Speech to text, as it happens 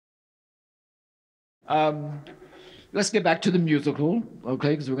Let's get back to the musical,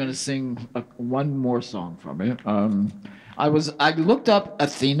 okay? Because we're going to sing one more song from it. I looked up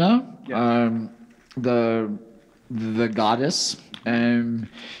Athena, the goddess, and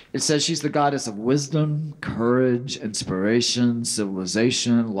it says she's the goddess of wisdom, courage, inspiration,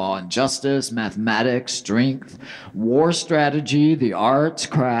 civilization, law and justice, mathematics, strength, war strategy, the arts,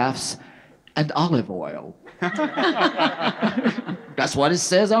 crafts, and olive oil. That's what it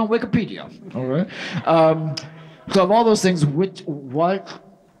says on Wikipedia. All right. So of all those things, what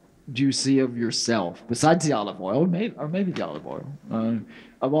do you see of yourself besides the olive oil, or maybe the olive oil?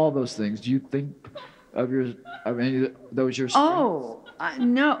 Of all those things, do you think of any of those your strengths? Oh,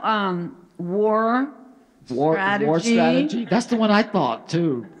 no. War strategy. That's the one I thought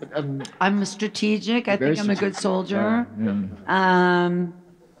too. I'm strategic. I think I'm a good soldier.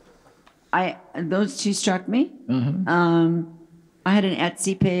 Those two struck me. I had an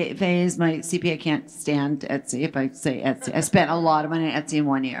Etsy phase. My CPA can't stand Etsy. If I say Etsy, I spent a lot of money on Etsy in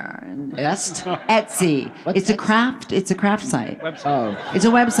 1 year. Etsy. It's a craft. It's a craft site. Oh. It's a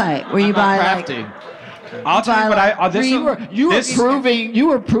website where you buy crafty. I'll tell you what you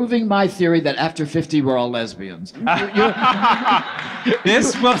were proving my theory that after 50 we're all lesbians.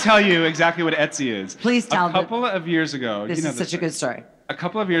 This will tell you exactly what Etsy is. Please tell me. A couple of years ago. This is such a good story. A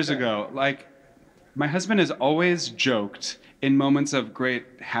couple of years ago, my husband has always joked in moments of great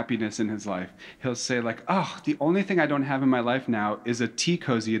happiness in his life. He'll say oh, the only thing I don't have in my life now is a tea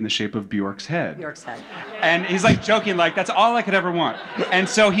cozy in the shape of Bjork's head. Bjork's head. And he's joking, that's all I could ever want. And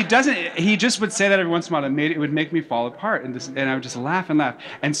so he just would say that every once in a while, it would make me fall apart. And I would just laugh and laugh.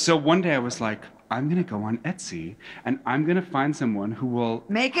 And so one day I was like, I'm gonna go on Etsy and I'm gonna find someone who will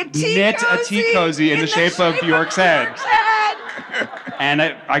knit a tea cozy in the shape of Bjork's head. And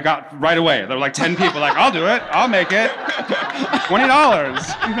I got right away. There were 10 people I'll do it. I'll make it. $20.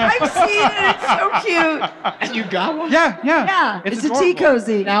 I've seen it. It's so cute. And you got one? Yeah. Yeah, it's a tea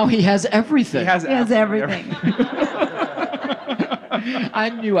cozy. Now he has everything. He has everything. I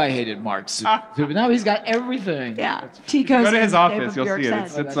knew I hated Mark but now he's got everything. Yeah, tea cozy. Go to his office. You'll see it. It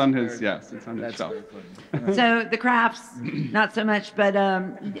sits on his shelf. So the crafts, not so much, but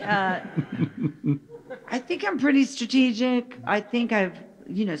I think I'm pretty strategic. I think I've,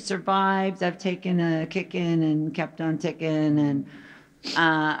 survived. I've taken a kicking and kept on ticking, and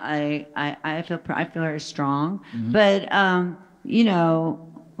I feel very strong. Mm-hmm. But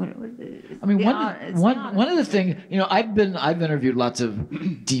one of the things, I've interviewed lots of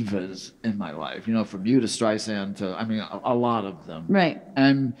divas in my life, from you to Streisand to, a lot of them. Right.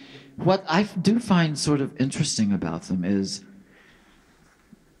 And what I do find sort of interesting about them is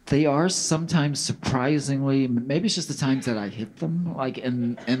they are sometimes surprisingly, maybe it's just the times that I hit them,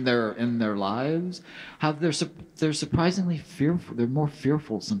 in their lives, how they're surprisingly fearful. They're more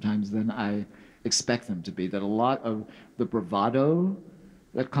fearful sometimes than I expect them to be. That a lot of the bravado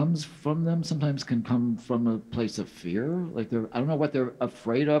that comes from them sometimes can come from a place of fear. I don't know what they're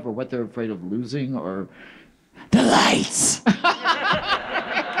afraid of or what they're afraid of losing or the lights.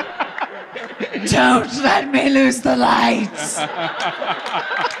 Don't let me lose the lights.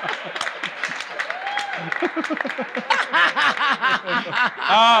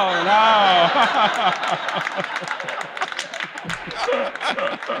 Oh no.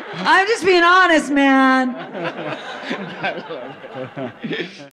 I'm just being honest, man.